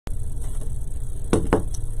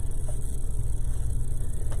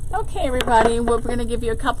Okay, everybody, we're going to give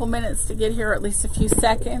you a couple minutes to get here, at least a few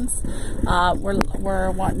seconds.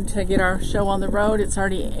 We're wanting to get our show on the road. It's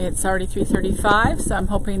already 3:35, so I'm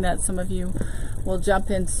hoping that some of you will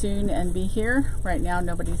jump in soon and be here. Right now,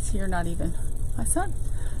 nobody's here, not even my son.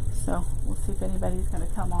 So we'll see if anybody's going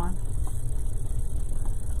to come on.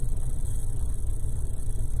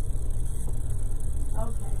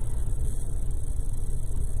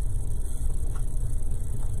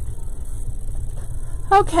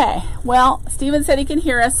 Okay, well, Steven said he can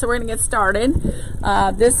hear us, so we're going to get started.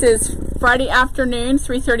 This is Friday afternoon,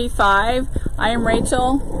 3:35. I am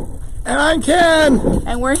Rachel. And I'm Ken.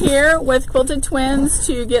 And we're here with Quilted Twins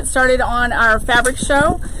to get started on our fabric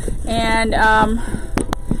show. And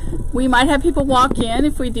we might have people walk in.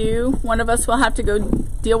 If we do, one of us will have to go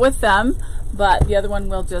deal with them, but the other one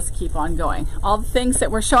will just keep on going. All the things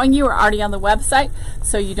that we're showing you are already on the website,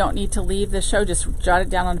 so you don't need to leave the show. Just jot it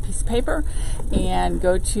down on a piece of paper and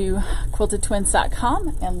go to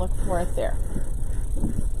quiltedtwins.com and look for it there.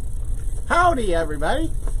 Howdy,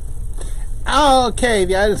 everybody. Okay,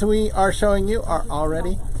 the items we are showing you are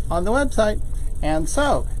already on the website. And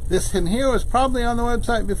so, this in here was probably on the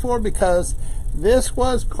website before because this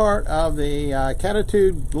was part of the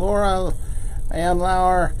Quilted Laura and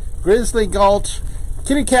Lauer Grizzly Gulch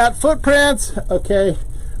Kitty Cat Footprints, okay,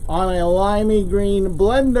 on a limey green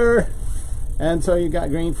blender. And so you got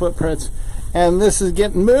green footprints. And this is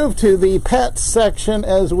getting moved to the pets section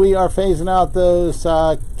as we are phasing out those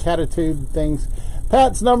Quilted things.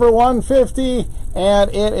 Pets number 150,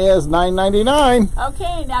 and it is $9.99.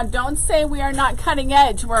 Okay, now don't say we are not cutting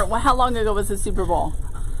edge. How long ago was the Super Bowl?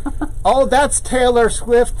 Oh, that's Taylor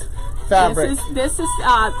Swift fabric. This is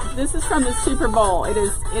from the Super Bowl. It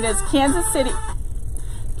is Kansas City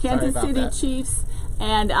Chiefs,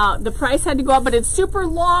 and the price had to go up, but it's super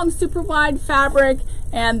long, super wide fabric,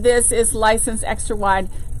 and this is licensed extra wide,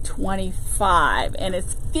 $25, and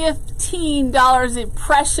it's $15. A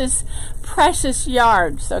precious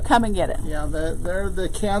yard. So come and get it. Yeah, they're the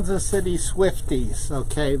Kansas City Swifties.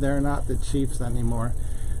 Okay, they're not the Chiefs anymore.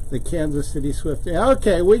 The Kansas City Swifty.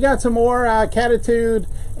 Okay, we got some more Quilted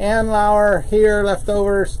and Lauer here,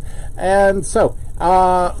 leftovers. And so,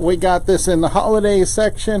 we got this in the holiday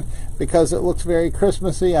section because it looks very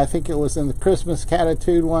Christmassy. I think it was in the Christmas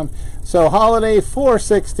Quilted one. So, holiday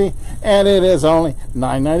 $4.60, and it is only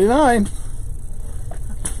 $9.99.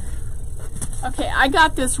 Okay, I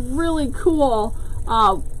got this really cool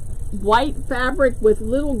white fabric with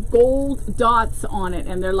little gold dots on it,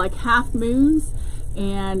 and they're like half moons.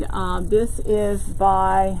 And this is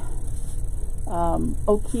by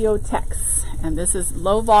Okio-Tex, and this is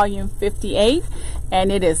low volume 58,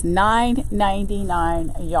 and it is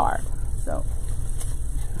 $9.99 a yard. So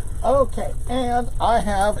okay, and I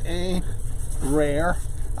have a rare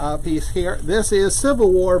piece here. This is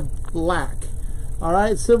Civil War black. All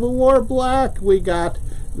right, Civil War black. We got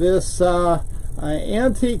this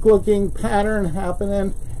antique looking pattern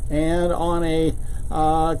happening, and on a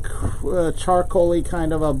charcoaly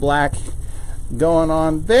kind of a black going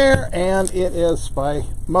on there, and it is by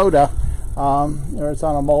Moda, or it's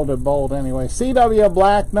on a molded bolt anyway. CW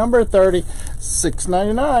black number 30,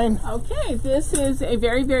 $6.99. Okay, this is a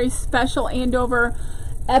very, very special Andover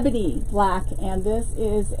ebony black, and this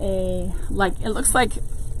is a, it looks like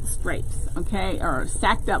stripes, okay, or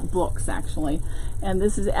stacked up books actually. And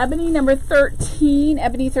this is ebony number 13,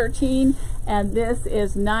 ebony 13, and this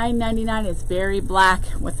is $9.99. It's very black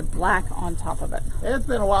with the black on top of it. It's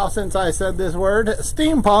been a while since I said this word.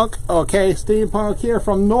 Steampunk. Okay, steampunk here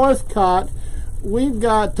from Northcott. We've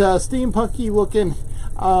got steampunky looking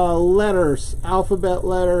letters, alphabet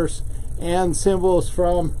letters, and symbols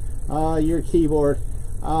from your keyboard.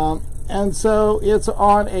 And so it's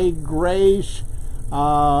on a grayish,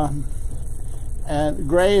 and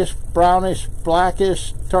grayish, brownish,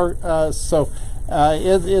 blackish, it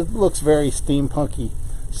looks very steampunky.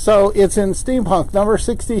 So it's in steampunk number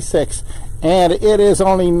 66, and it is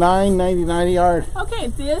only $9.99 a yard. Okay,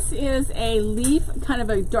 this is a leaf, kind of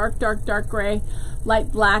a dark gray,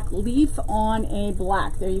 light black leaf on a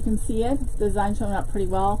black. There you can see it. It's design showing up pretty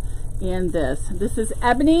well in this. This is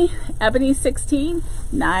ebony 16,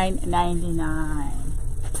 $9.99.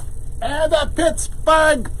 And the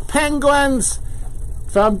Pittsburgh Penguins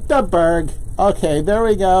from the Berg. Okay, there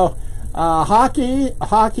we go. Hockey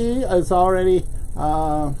is already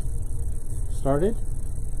started.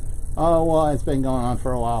 Oh, well, it's been going on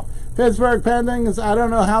for a while. Pittsburgh Penguins, I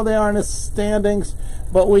don't know how they are in the standings,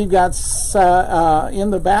 but we've got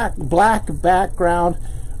in the black background,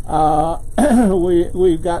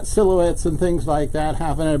 we've got silhouettes and things like that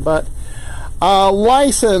happening, but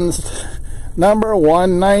licensed number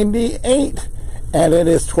 198, and it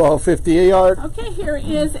is $12.50 a yard. Okay, here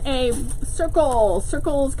is a circle.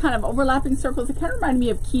 Circles, kind of overlapping circles. It kind of reminded me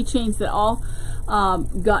of keychains that all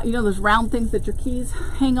got, you know, those round things that your keys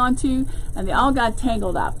hang on to, and they all got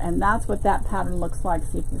tangled up, and that's what that pattern looks like.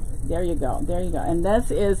 See, there you go, there you go. And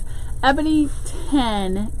this is Ebony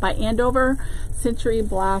 10 by Andover Century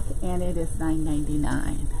Black, and it is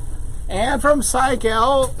 $9.99. And from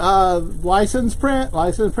Cycle, license print,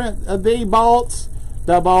 the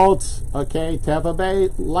bolts, okay, Tampa Bay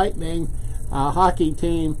Lightning hockey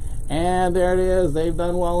team. And there it is. They've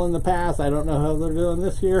done well in the past. I don't know how they're doing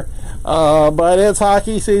this year. But it's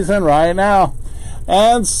hockey season right now.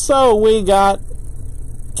 And so we got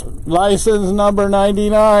license number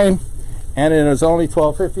 99. And it is only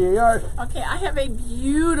 $12.50 a yard. Okay, I have a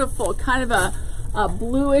beautiful kind of a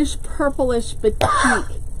bluish, purplish batik.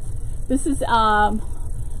 This is, I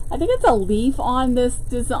think it's a leaf on this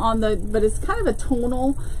but it's kind of a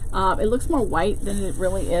tonal. It looks more white than it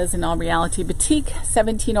really is in all reality. Batik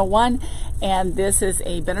 1701, and this is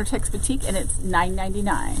a Benartex batik, and it's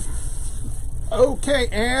 $9.99. Okay,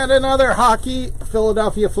 and another hockey,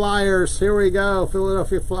 Philadelphia Flyers. Here we go,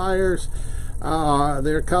 Philadelphia Flyers.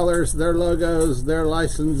 Their colors, their logos, their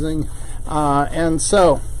licensing, and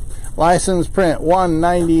so license print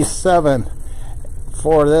 $197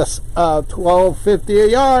 for this $12.50 a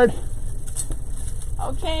yard.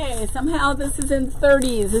 Okay, somehow this is in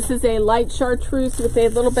 30s. This is a light chartreuse with a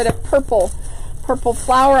little bit of purple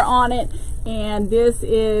flower on it, and this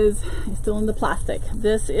is still in the plastic.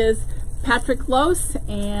 This is Patrick Lose,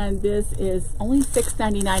 and this is only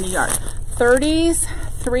 $6.99 a yard. 30s,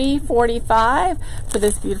 $3.45 for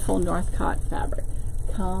this beautiful Northcott fabric.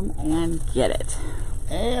 Come and get it.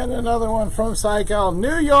 And another one from Cycle,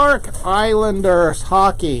 New York Islanders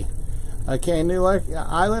hockey. Okay, New York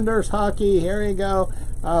Islanders hockey. Here you go.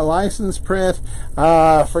 License print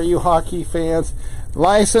for you hockey fans.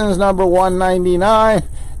 License number 199,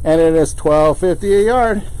 and it is $12.50 a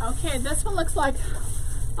yard. Okay, this one looks like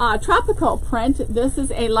tropical print. This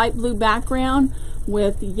is a light blue background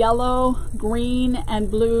with yellow, green,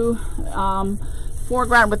 and blue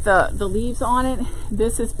foreground with the leaves on it.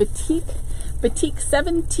 This is Batik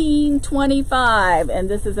 1725, and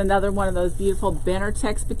this is another one of those beautiful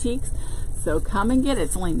Benartex batiks. So come and get it.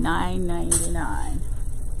 It's only $9.99.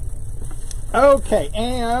 Okay,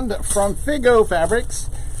 and from Figo Fabrics,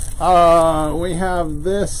 we have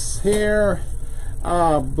this here,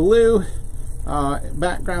 blue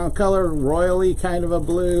background color, royally kind of a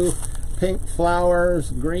blue, pink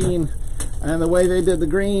flowers, green, and the way they did the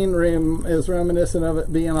green is reminiscent of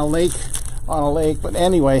it being a lake, on a lake. But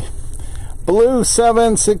anyway, blue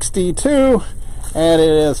 762, and it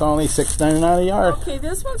is only $6.99 a yard. Okay,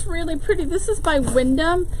 this one's really pretty. This is by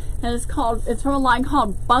Wyndham, and it's from a line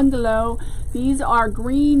called Bungalow. These are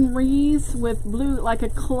green wreaths with blue, like a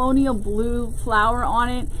colonial blue flower on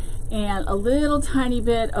it, and a little tiny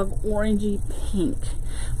bit of orangey pink.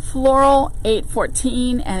 Floral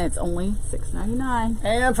 814, and it's only $6.99.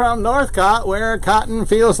 And from Northcott, where cotton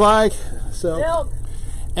feels like silk.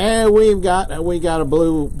 And we got a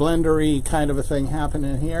blue blendery kind of a thing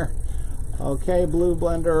happening here. Okay, blue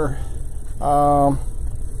blender.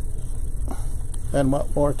 And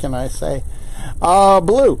what more can I say?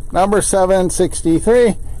 Blue number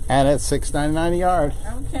 763, and it's $6.99 a yard.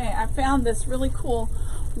 Okay, I found this really cool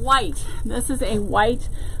white. This is a white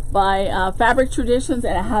by Fabric Traditions,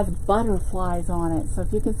 and it has butterflies on it. So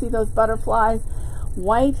if you can see those butterflies,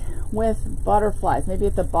 white with butterflies. Maybe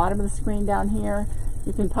at the bottom of the screen down here,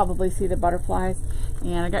 you can probably see the butterflies.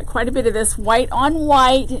 And I got quite a bit of this white on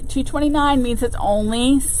white. $2.29 means it's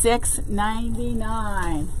only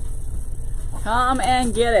 $6.99. Come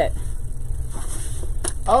and get it.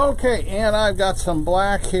 Okay, and I've got some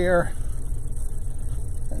black here.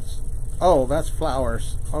 That's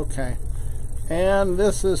flowers. Okay. And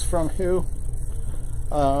this is from who?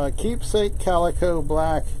 Keepsake Calico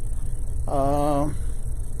Black.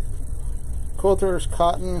 Quilters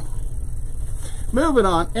Cotton. Moving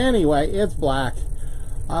on. Anyway, it's black.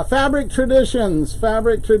 Fabric Traditions.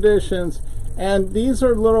 And these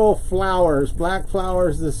are little flowers, black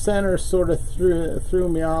flowers. The centers sort of threw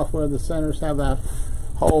me off, where the centers have that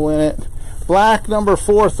hole in it. Black number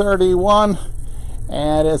 431,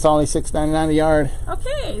 and it's only $6.99 a yard.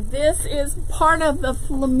 Okay, this is part of the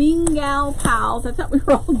Flamingo Pals. I thought we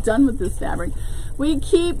were all done with this fabric. We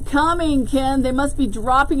keep coming, Ken. They must be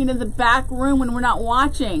dropping it in the back room when we're not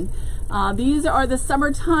watching. These are the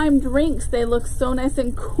summertime drinks. They look so nice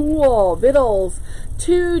and cool. Vittles,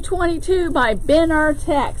 $2.22 by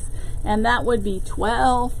Benartex, and that would be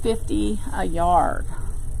 $12.50 a yard.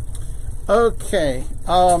 Okay,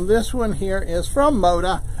 this one here is from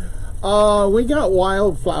Moda. we got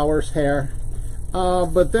wildflowers hair,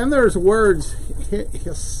 but then there's words,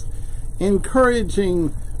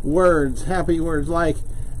 encouraging words, happy words like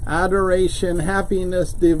adoration,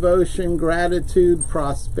 happiness, devotion, gratitude,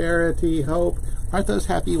 prosperity, hope. Aren't those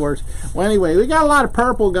happy words? Well, anyway, we got a lot of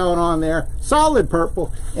purple going on there, solid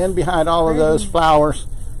purple, in behind all of those flowers.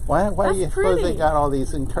 Why do you suppose they got all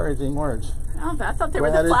these encouraging words? Oh, I thought they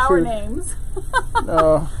were the flower names.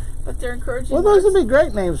 No. But they're encouraging. Well, those would be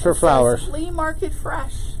great names for flowers. Flea Market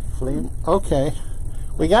Fresh. Okay.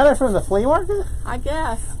 We got it from the flea market? I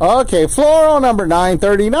guess. Okay, floral number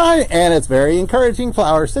 939, and it's very encouraging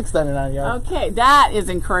flowers, $6.99 a yard. Okay, that is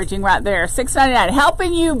encouraging right there. $6.99,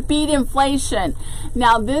 helping you beat inflation.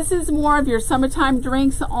 Now, this is more of your summertime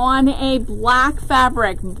drinks on a black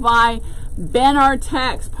fabric by Ben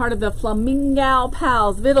Artex, part of the Flamingo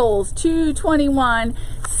Pals. Vittles, $2.21,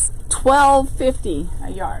 $12.50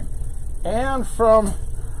 a yard. And from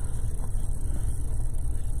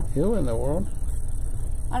who in the world?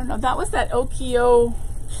 I don't know. That was that Okio.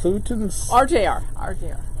 Luton's RJR.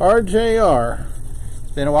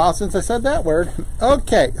 It's been a while since I said that word.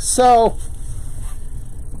 Okay, so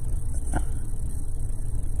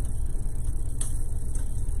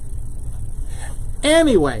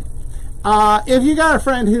anyway, if you got a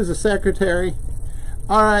friend who's a secretary,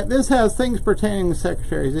 all right, this has things pertaining to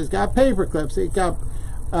secretaries. It's got paper clips. It's got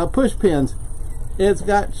push pins. It's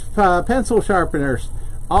got pencil sharpeners,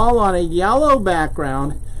 all on a yellow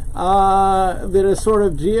background that is sort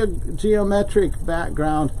of geometric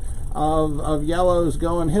background of yellows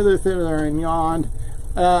going hither, thither, and yon.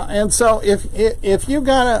 And so if you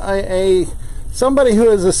got somebody who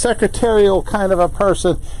is a secretarial kind of a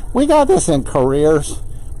person, we got this in Careers.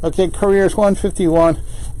 Okay, Careers 151,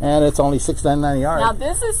 and it's only $6.99 a yard. Now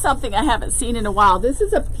this is something I haven't seen in a while. This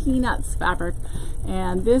is a Peanuts fabric,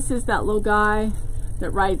 and this is that little guy that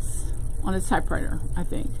writes on his typewriter, I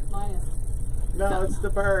think. Linus. No, it's the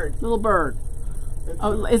bird. Little bird.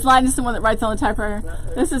 Oh, is Linus the one that writes on the typewriter?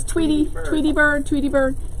 This is Tweety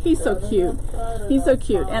Bird. He's so cute. He's so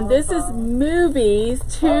cute. And this is Movies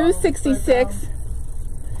 266.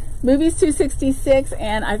 Movies 266,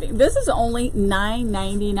 and I think this is only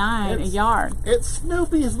 $9.99 a yard. It's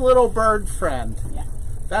Snoopy's little bird friend. Yeah.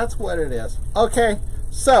 That's what it is. Okay,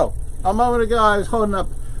 so a moment ago I was holding up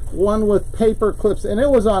one with paper clips, and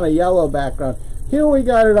it was on a yellow background. Here we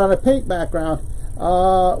got it on a pink background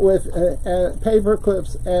with paper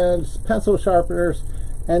clips and pencil sharpeners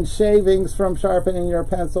and shavings from sharpening your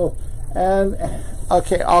pencil, and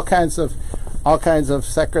okay, all kinds of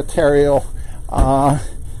secretarial.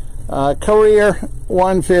 Career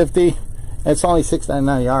 150. It's only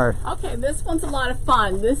 $6.99 a yard. Okay, this one's a lot of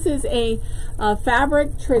fun. This is a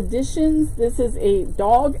Fabric Traditions. This is a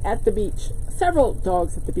dog at the beach. Several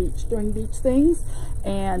dogs at the beach doing beach things.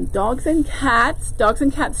 And Dogs and Cats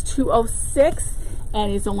 206,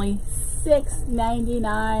 and it's only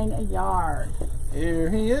 $6.99 a yard. Here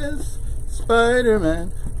he is,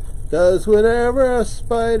 Spider-Man, does whatever a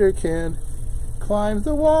spider can, climbs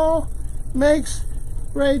the wall, makes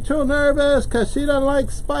Rachel nervous because she doesn't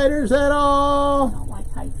like spiders at all. I don't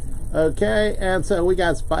like heights. Okay, and so we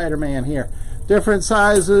got Spider-Man here. Different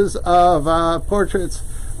sizes of portraits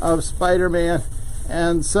of Spider-Man.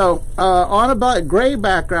 And so on a gray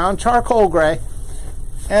background, charcoal gray.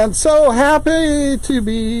 And so happy to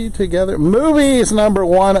be together. Movies number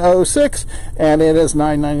 106, and it is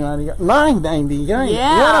 $9.99. $9.99.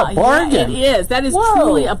 Yeah, what a bargain! Yeah, it is. That is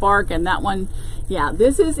truly a bargain. That one. Yeah,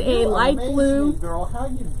 this is a light blue. Me, girl, how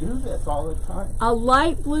you do this all the time? A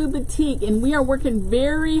light blue batik, and we are working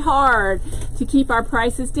very hard to keep our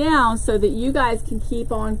prices down so that you guys can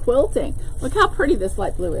keep on quilting. Look how pretty this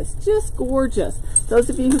light blue is. Just gorgeous. Those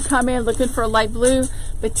of you who come in looking for a light blue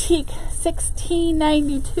batik,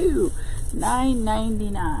 $16.92,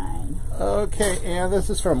 $9.99. Okay, and this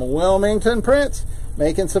is from Wilmington Prince,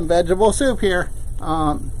 making some vegetable soup here.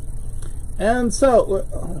 And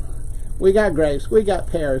so we got grapes, we got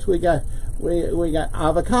pears, we got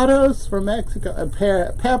avocados from Mexico,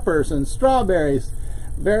 peppers and strawberries.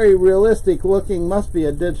 Very realistic looking, must be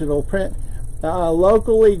a digital print.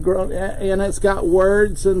 Locally grown, and it's got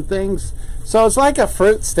words and things. So it's like a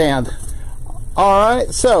fruit stand. All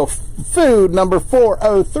right, so food number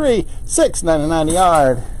 403, $6.99 a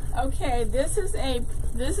yard. Okay, this is a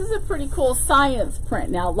pretty cool science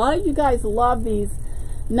print. Now, a lot of you guys love these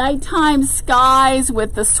nighttime skies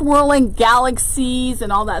with the swirling galaxies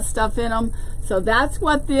and all that stuff in them. So that's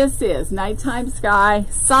what this is, nighttime sky.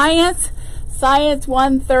 Science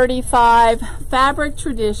 135, Fabric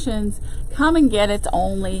Traditions. Come and get it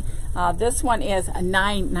only. This one is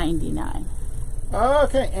 $9.99.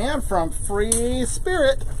 Okay, and from Free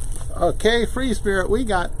Spirit, Okay, Free Spirit, we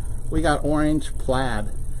got orange plaid.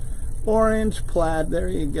 Orange plaid, there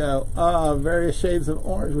you go. Various shades of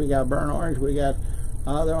orange. We got burnt orange, we got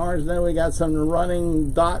other orange, then we got some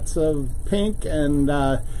running dots of pink and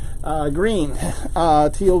green,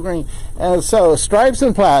 teal green. And so stripes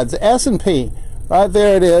and plaids, S&P. Right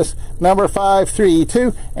there it is, number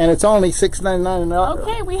 532, and it's only $6.99.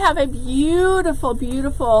 Okay, we have a beautiful,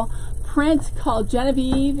 beautiful print called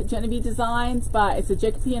Genevieve Designs, but it's a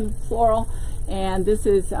Jacobean floral, and this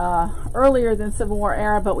is earlier than Civil War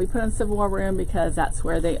era, but we put in Civil War room because that's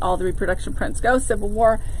where all the reproduction prints go. Civil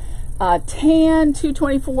War tan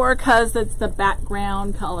 224 because it's the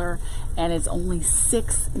background color, and it's only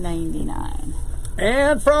 $6.99.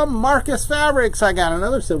 And from Marcus Fabrics, I got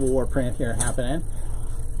another Civil War print here happening,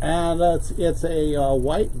 and it's a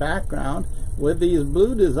white background with these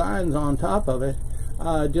blue designs on top of it.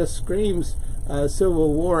 Just screams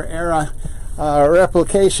Civil War era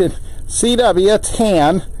replication. CW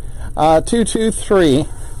tan 223,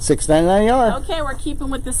 $6.99 yard. Okay, we're keeping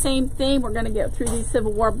with the same theme. We're going to get through these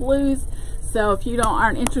Civil War blues. So if you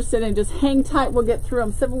aren't interested in, just hang tight, we'll get through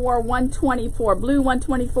them. Civil War 124, blue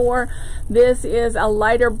 124. This is a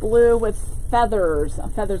lighter blue with feathers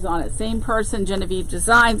on it. Same person, Genevieve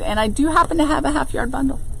Designs, and I do happen to have a half-yard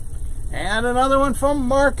bundle. And another one from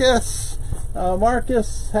Marcus.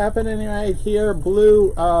 Marcus happening right here,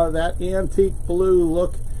 blue, that antique blue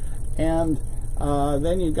look, and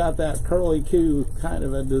then you got that curly Q kind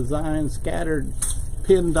of a design, scattered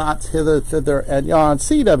pin dots hither, thither, and yon.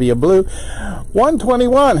 CW blue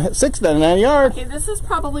 121, $6.99 yard. Okay, this is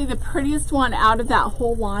probably the prettiest one out of that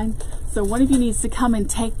whole line. So one of you needs to come and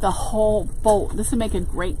take the whole bolt. This would make a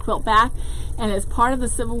great quilt back, and it's part of the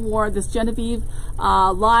Civil War. This Genevieve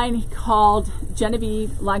line called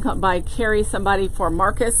Genevieve, line called by Carrie somebody for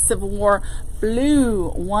Marcus. Civil War blue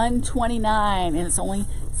 129, and it's only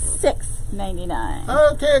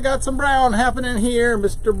 $6.99. Okay, I got some brown happening here.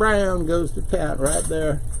 Mr. Brown goes to town right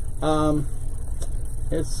there.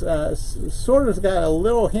 It's sort of got a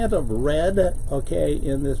little hint of red, okay,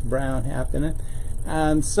 in this brown happening.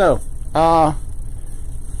 And so,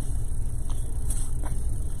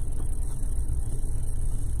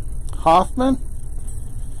 Hoffman.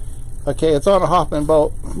 Okay, it's on a Hoffman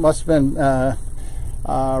bolt. Must have been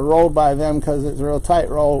rolled by them because it's a real tight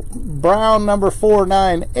roll. Brown number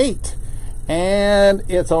 498, and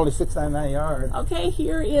it's only $6.99 yard. Okay,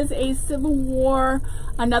 here is a Civil War,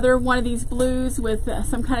 another one of these blues with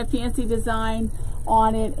some kind of fancy design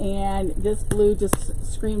on it, and this blue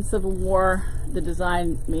just screams Civil War. The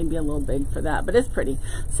design may be a little big for that, but it's pretty.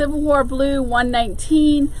 Civil War blue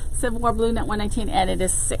 119, Civil War blue 119, and it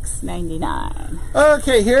is $6.99.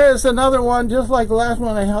 Okay, here is another one, just like the last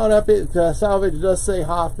one I held up. It salvage does say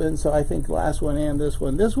Hoffman, so I think the last one and this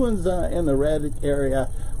one. This one's in the red area,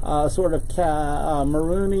 sort of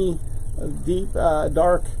maroony, deep,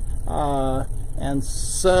 dark, and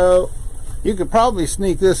so you could probably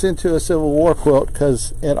sneak this into a Civil War quilt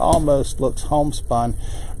because it almost looks homespun.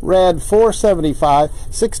 Red 475,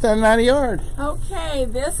 $6.99 yard. Okay,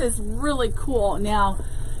 this is really cool. Now,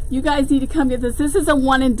 you guys need to come get this. This is a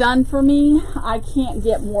one and done for me. I can't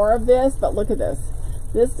get more of this, but look at this.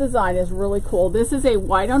 This design is really cool. This is a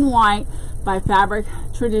white on white by Fabric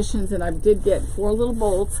Traditions, and I did get 4 little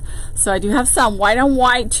bolts. So I do have some white on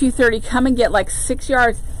white, 230. Come and get like 6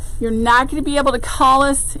 yards. You're not going to be able to call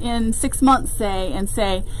us in 6 months, say, and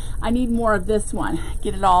say, I need more of this one.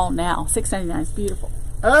 Get it all now. $6.99 is beautiful.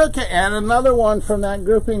 Okay, and another one from that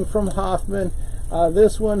grouping from Hoffman.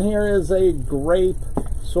 This one here is a grape,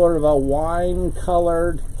 sort of a wine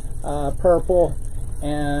colored purple,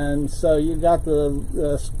 and so you got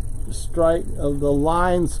the stripe of the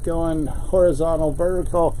lines going horizontal,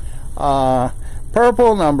 vertical.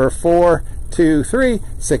 Purple number 423,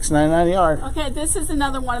 $6.99 yard. Okay, this is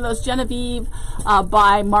another one of those Genevieve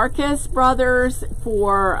by Marcus Brothers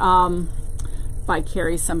for by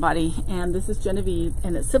Carrie somebody, and this is Genevieve,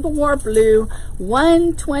 and it's Civil War blue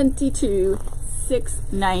 122,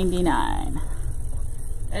 $6.99.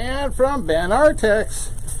 And from Ben Artex,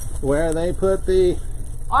 where they put the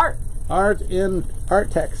art in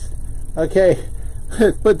Artex. Okay,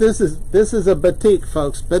 but this is a batik,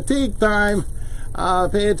 folks. Batik time.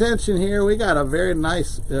 Pay attention here. We got a very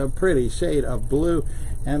nice, pretty shade of blue,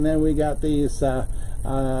 and then we got these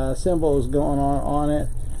symbols going on it,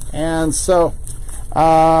 and so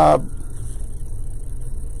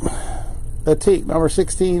batik number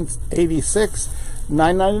 1686,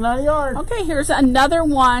 $9.99 yard. Okay, here's another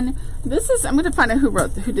one. This is, I'm going to find out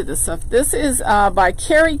who did this stuff. This is by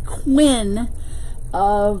Carrie Quinn,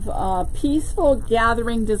 of peaceful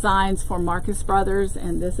gathering designs for Marcus Brothers,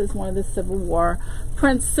 and this is one of the Civil War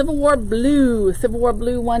prints, Civil War Blue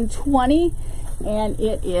 120, and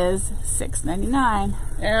it is $6.99.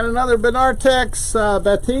 And another Benartex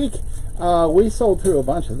batik. We sold through a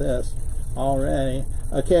bunch of this already.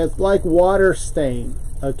 Okay, it's like water stain.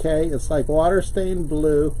 Okay, it's like water stain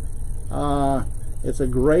blue. It's a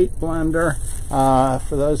great blender.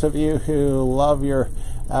 For those of you who love your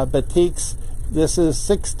batiks, this is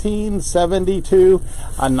 $16.72,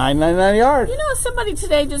 $9.99 a yard. You know, somebody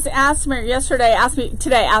today just asked me, asked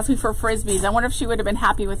me for frisbees. I wonder if she would have been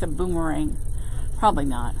happy with a boomerang. Probably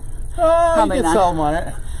not. Probably you can sell them on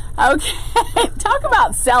it. Okay, talk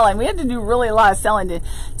about selling. We had to do really a lot of selling to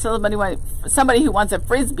somebody who wants a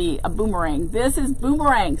frisbee, a boomerang. This is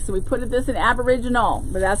boomerang, so we put this in Aboriginal,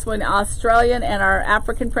 but that's when Australian and our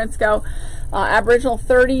African prints go. Aboriginal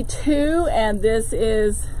 32, and this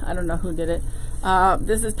is, I don't know who did it.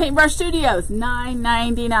 This is Paintbrush Studios,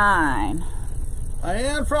 $9.99.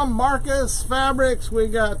 And from Marcus Fabrics, we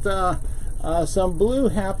got some blue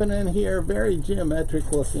happening here, very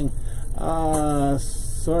geometric looking.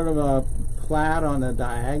 Sort of a plaid on the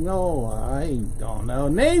diagonal. I don't know.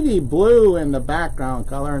 Navy blue in the background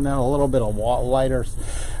color, and then a little bit of lighter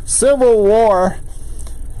Civil War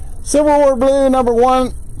blue number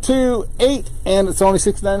 128, and it's only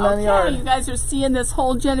 $6.99 a yard. You guys are seeing this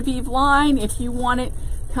whole Genevieve line. If you want it,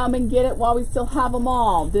 come and get it while we still have them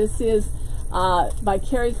all. This is by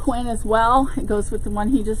Carrie Quinn as well. It goes with the one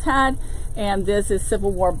he just had, and this is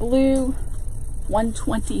Civil War blue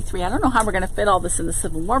 123. I don't know how we're going to fit all this in the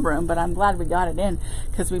Civil War room, but I'm glad we got it in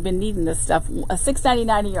because we've been needing this stuff.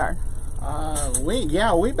 $6.99 a yard.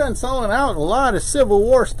 We've been selling out a lot of Civil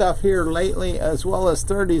War stuff here lately, as well as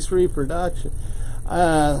 30s reproduction.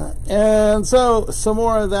 And so some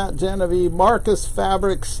more of that Genevieve Marcus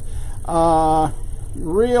Fabrics,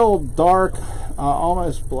 real dark,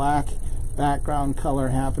 almost black background color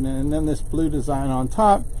happening, and then this blue design on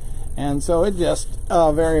top. And so it just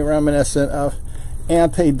very reminiscent of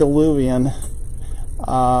antediluvian.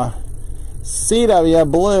 CW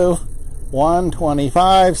blue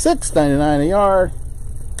 125, $6.99 a yard.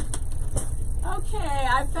 Okay,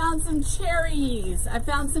 I found some cherries.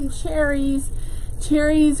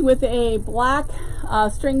 Cherries with a black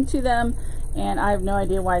string to them, and I have no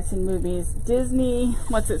idea why it's in movies. Disney,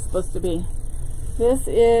 what's it supposed to be? This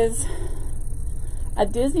is a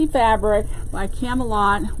Disney fabric by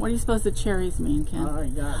Camelot. What do you suppose the cherries mean, Ken?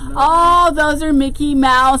 Oh, those are Mickey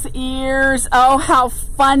Mouse ears. Oh, how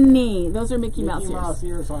funny. Those are Mickey Mouse ears. Mickey Mouse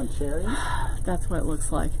ears on cherries? That's what it looks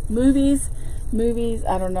like. Movies,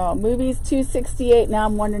 I don't know. Movies, $2.68. Now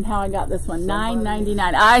I'm wondering how I got this one.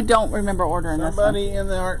 $9.99. I don't remember ordering this one. Somebody in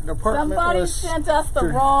the art department sent us the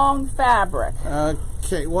wrong fabric.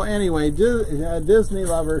 Okay, well anyway, Disney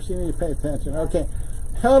lovers, you need to pay attention. Okay.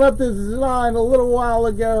 Held up this design a little while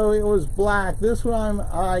ago. It was black. This one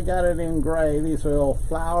I got it in gray. These are little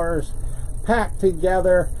flowers packed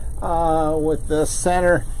together with the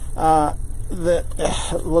center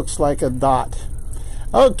that looks like a dot.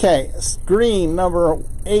 Okay, green number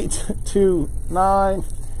 829,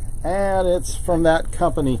 and it's from that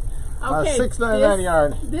company. Okay, $6.99 a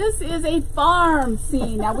yard. This is a farm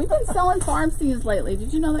scene. Now we've been selling farm scenes lately.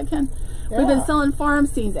 Did you know that, Ken? Yeah. We've been selling farm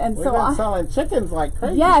scenes, and we've been selling chickens like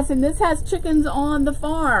crazy. Yes, and this has chickens on the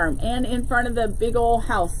farm and in front of the big old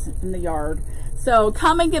house in the yard. So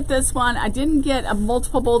come and get this one. I didn't get a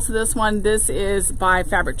multiple bolts of this one. This is by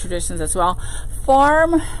Fabric Traditions as well.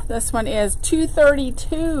 Farm, this one is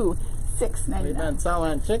 $232, $6.99. We've been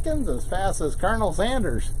selling chickens as fast as Colonel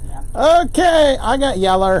Sanders. Yeah. Okay, I got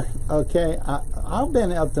yellow. Okay, I've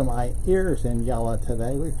been up to my ears in yellow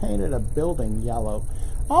today. We painted a building yellow.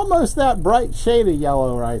 Almost that bright shade of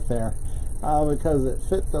yellow right there, because it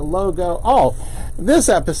fit the logo. Oh, this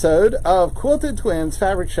episode of Quilted Twins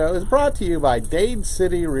Fabric Show is brought to you by Dade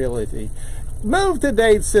City Realty. Move to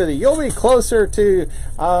Dade City. You'll be closer to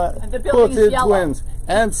Quilted Twins.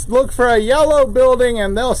 And look for a yellow building,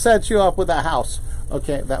 and they'll set you up with a house.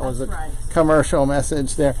 Okay, that was a commercial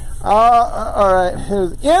message there. All right,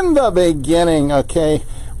 in the beginning, okay,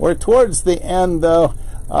 we're towards the end, though.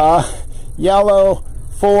 Yellow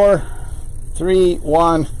 4, 3,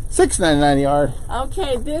 1, $6.99 a yard.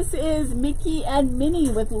 Okay, this is Mickey and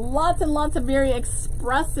Minnie with lots and lots of very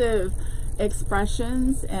expressive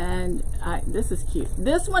expressions, and this is cute.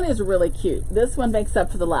 This one is really cute. This one makes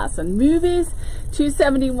up for the last one. Movies,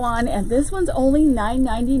 $2.71, and this one's only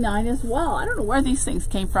 $9.99 as well. I don't know where these things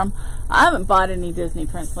came from. I haven't bought any Disney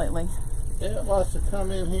prints lately. It must have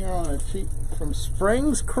come in here on a cheap from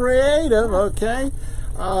Springs Creative. Okay.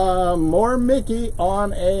 More Mickey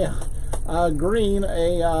on a green,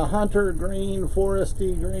 a hunter green,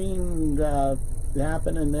 foresty green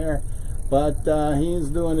happening there. But he's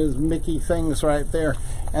doing his Mickey things right there.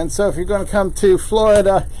 And so if you're going to come to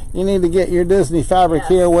Florida, you need to get your Disney fabric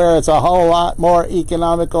here, where it's a whole lot more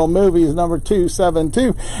economical. Movies number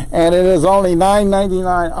 272, and it is only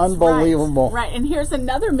 $9.99. Unbelievable. Right, and here's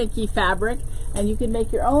another Mickey fabric, and you can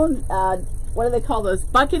make your own, what do they call those,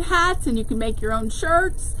 bucket hats, and you can make your own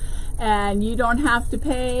shirts, and you don't have to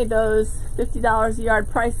pay those $50 a yard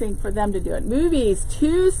pricing for them to do it. Movies,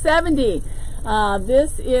 $270.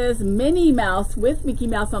 This is Minnie Mouse with Mickey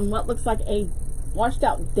Mouse on what looks like a washed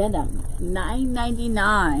out denim,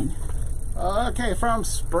 $9.99. Okay, from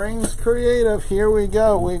Springs Creative, here we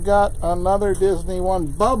go. We've got another Disney one,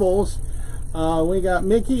 Bubbles. We got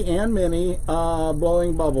Mickey and Minnie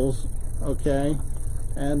blowing bubbles, okay,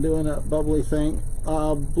 and doing a bubbly thing.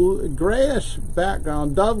 Blue, grayish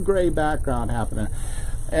background, dove gray background happening.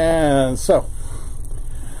 And so,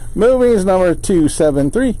 movies number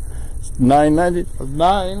 273.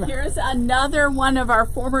 $9.99. Here's another one of our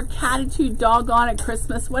former Catitude Doggone at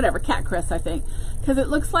Christmas, whatever, Cat Chris, I think, because it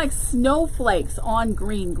looks like snowflakes on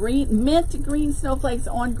green, mint green snowflakes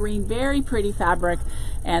on green, very pretty fabric,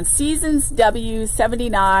 and Seasons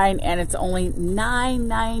W79, and it's only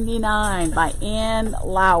 $9.99 by Ann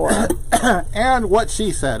Lauer. And what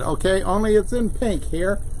she said, okay, only it's in pink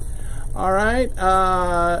here. All right,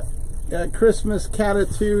 Christmas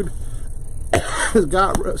Catitude. It's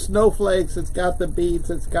got snowflakes, it's got the beads,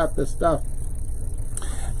 it's got the stuff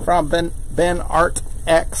from Ben Art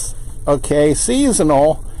X. Okay,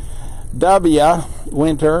 seasonal W,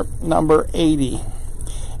 winter number 80,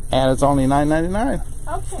 and it's only $9.99.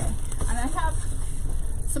 Okay, and I have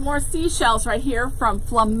some more seashells right here from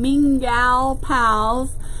Flamingo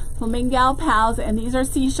Pals, and these are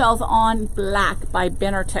seashells on black by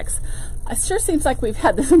Ben Art X. It sure seems like we've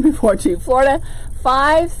had this one before too. Florida,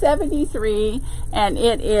 $5.73, and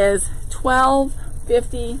it is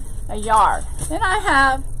 $12.50 a yard. Then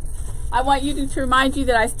I want you to remind you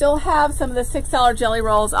that I still have some of the $6 jelly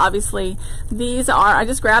rolls. Obviously, these are, I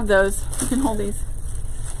just grabbed those. You can hold these.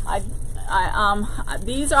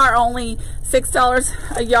 These are only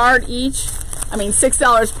 $6 a yard each. I mean,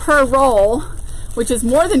 $6 per roll, which is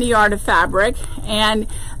more than a yard of fabric, and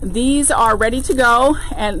these are ready to go.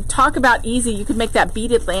 And talk about easy, you could make that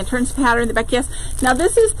beaded lanterns pattern in the back. Yes, now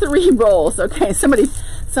this is 3 rolls. Okay, somebody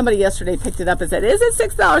yesterday picked it up and said, is it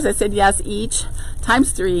 $6? I said yes, each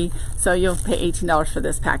times 3, so you'll pay $18 for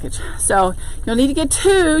this package. So you'll need to get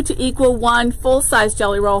 2 to equal 1 full-size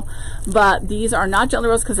jelly roll, but these are not jelly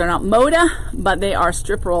rolls because they're not Moda, but they are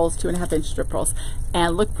strip rolls, 2.5-inch strip rolls.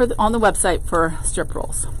 And look for on the website for strip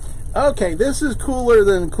rolls. Okay, this is cooler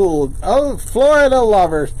than cool. Oh, Florida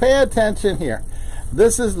lovers, pay attention here.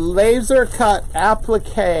 This is laser cut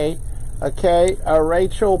applique. Okay,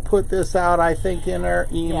 Rachel put this out, I think, in her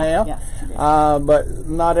email. Yes, but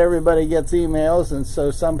not everybody gets emails, and so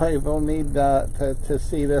some people need to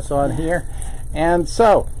see this on here. And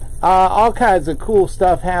so, all kinds of cool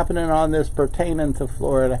stuff happening on this pertaining to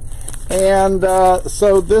Florida. And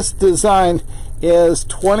so this design is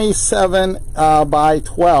 27 by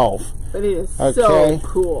 12. But it is so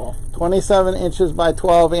cool. 27 inches by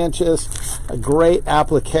 12 inches, a great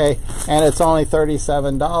applique, and it's only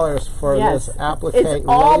 $37 for this applique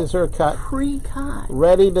laser cut, pre-cut,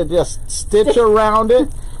 ready to just stitch around it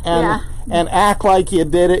and act like you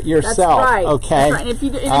did it yourself. That's right. Okay. That's right.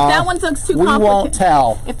 And if that one looks too complicated, we won't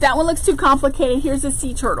tell. If that one looks too complicated, here's a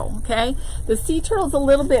sea turtle. Okay, the sea turtle's a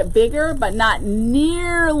little bit bigger, but not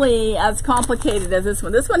nearly as complicated as this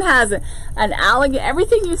one. This one has an alligator.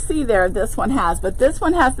 Everything you see there, this one has, but this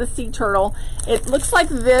one has the sea turtle. It looks like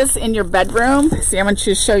this in your bedroom. See, I'm going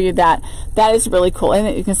to show you that. That is really cool,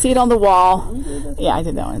 and you can see it on the wall. Yeah, I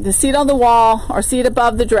did that one. See it on the wall or see it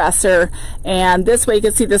above the dresser, and this way you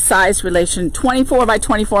can see the size relation. 24 by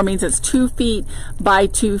 24 means it's 2 feet by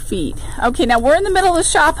 2 feet. Okay, now we're in the middle of the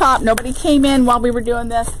shop hop. Nobody came in while we were doing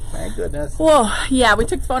this. Thank goodness. Whoa, yeah, we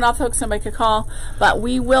took the phone off the hook so nobody could call, but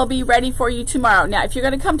we will be ready for you tomorrow. Now, if you're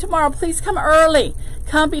going to come tomorrow, please come early.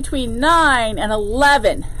 Come between 9 and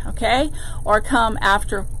 11, okay? Or come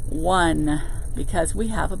after 1, because we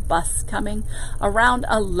have a bus coming around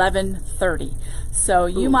 11:30. So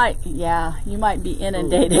you might be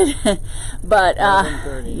inundated. But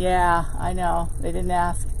yeah, I know. They didn't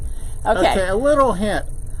ask. Okay, a little hint.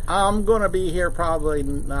 I'm going to be here probably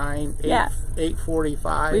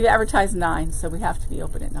 8:45. We've advertised 9, so we have to be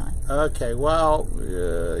open at 9. Okay, well,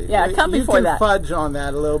 come before that. You can fudge on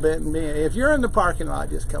that a little bit. And if you're in the parking lot,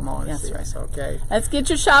 just come on and see us, okay? Let's get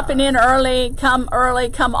your shopping in early. Come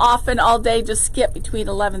often, all day. Just skip between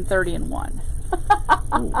 11:30 and 1.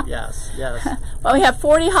 Ooh, yes, yes. Well, we have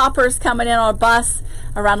 40 hoppers coming in on a bus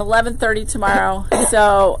around 11:30 tomorrow.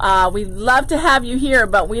 So we'd love to have you here,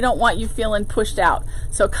 but we don't want you feeling pushed out.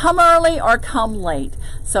 So come early or come late.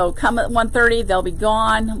 So come at 1:30. They'll be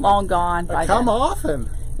gone, long gone. Come often.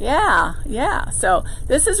 Yeah, yeah. So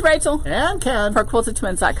this is Rachel and Ken for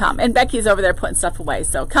QuiltedTwins.com. And Becky's over there putting stuff away.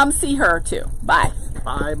 So come see her too. Bye.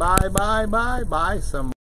 Bye, bye, bye, bye, bye.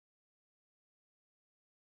 Some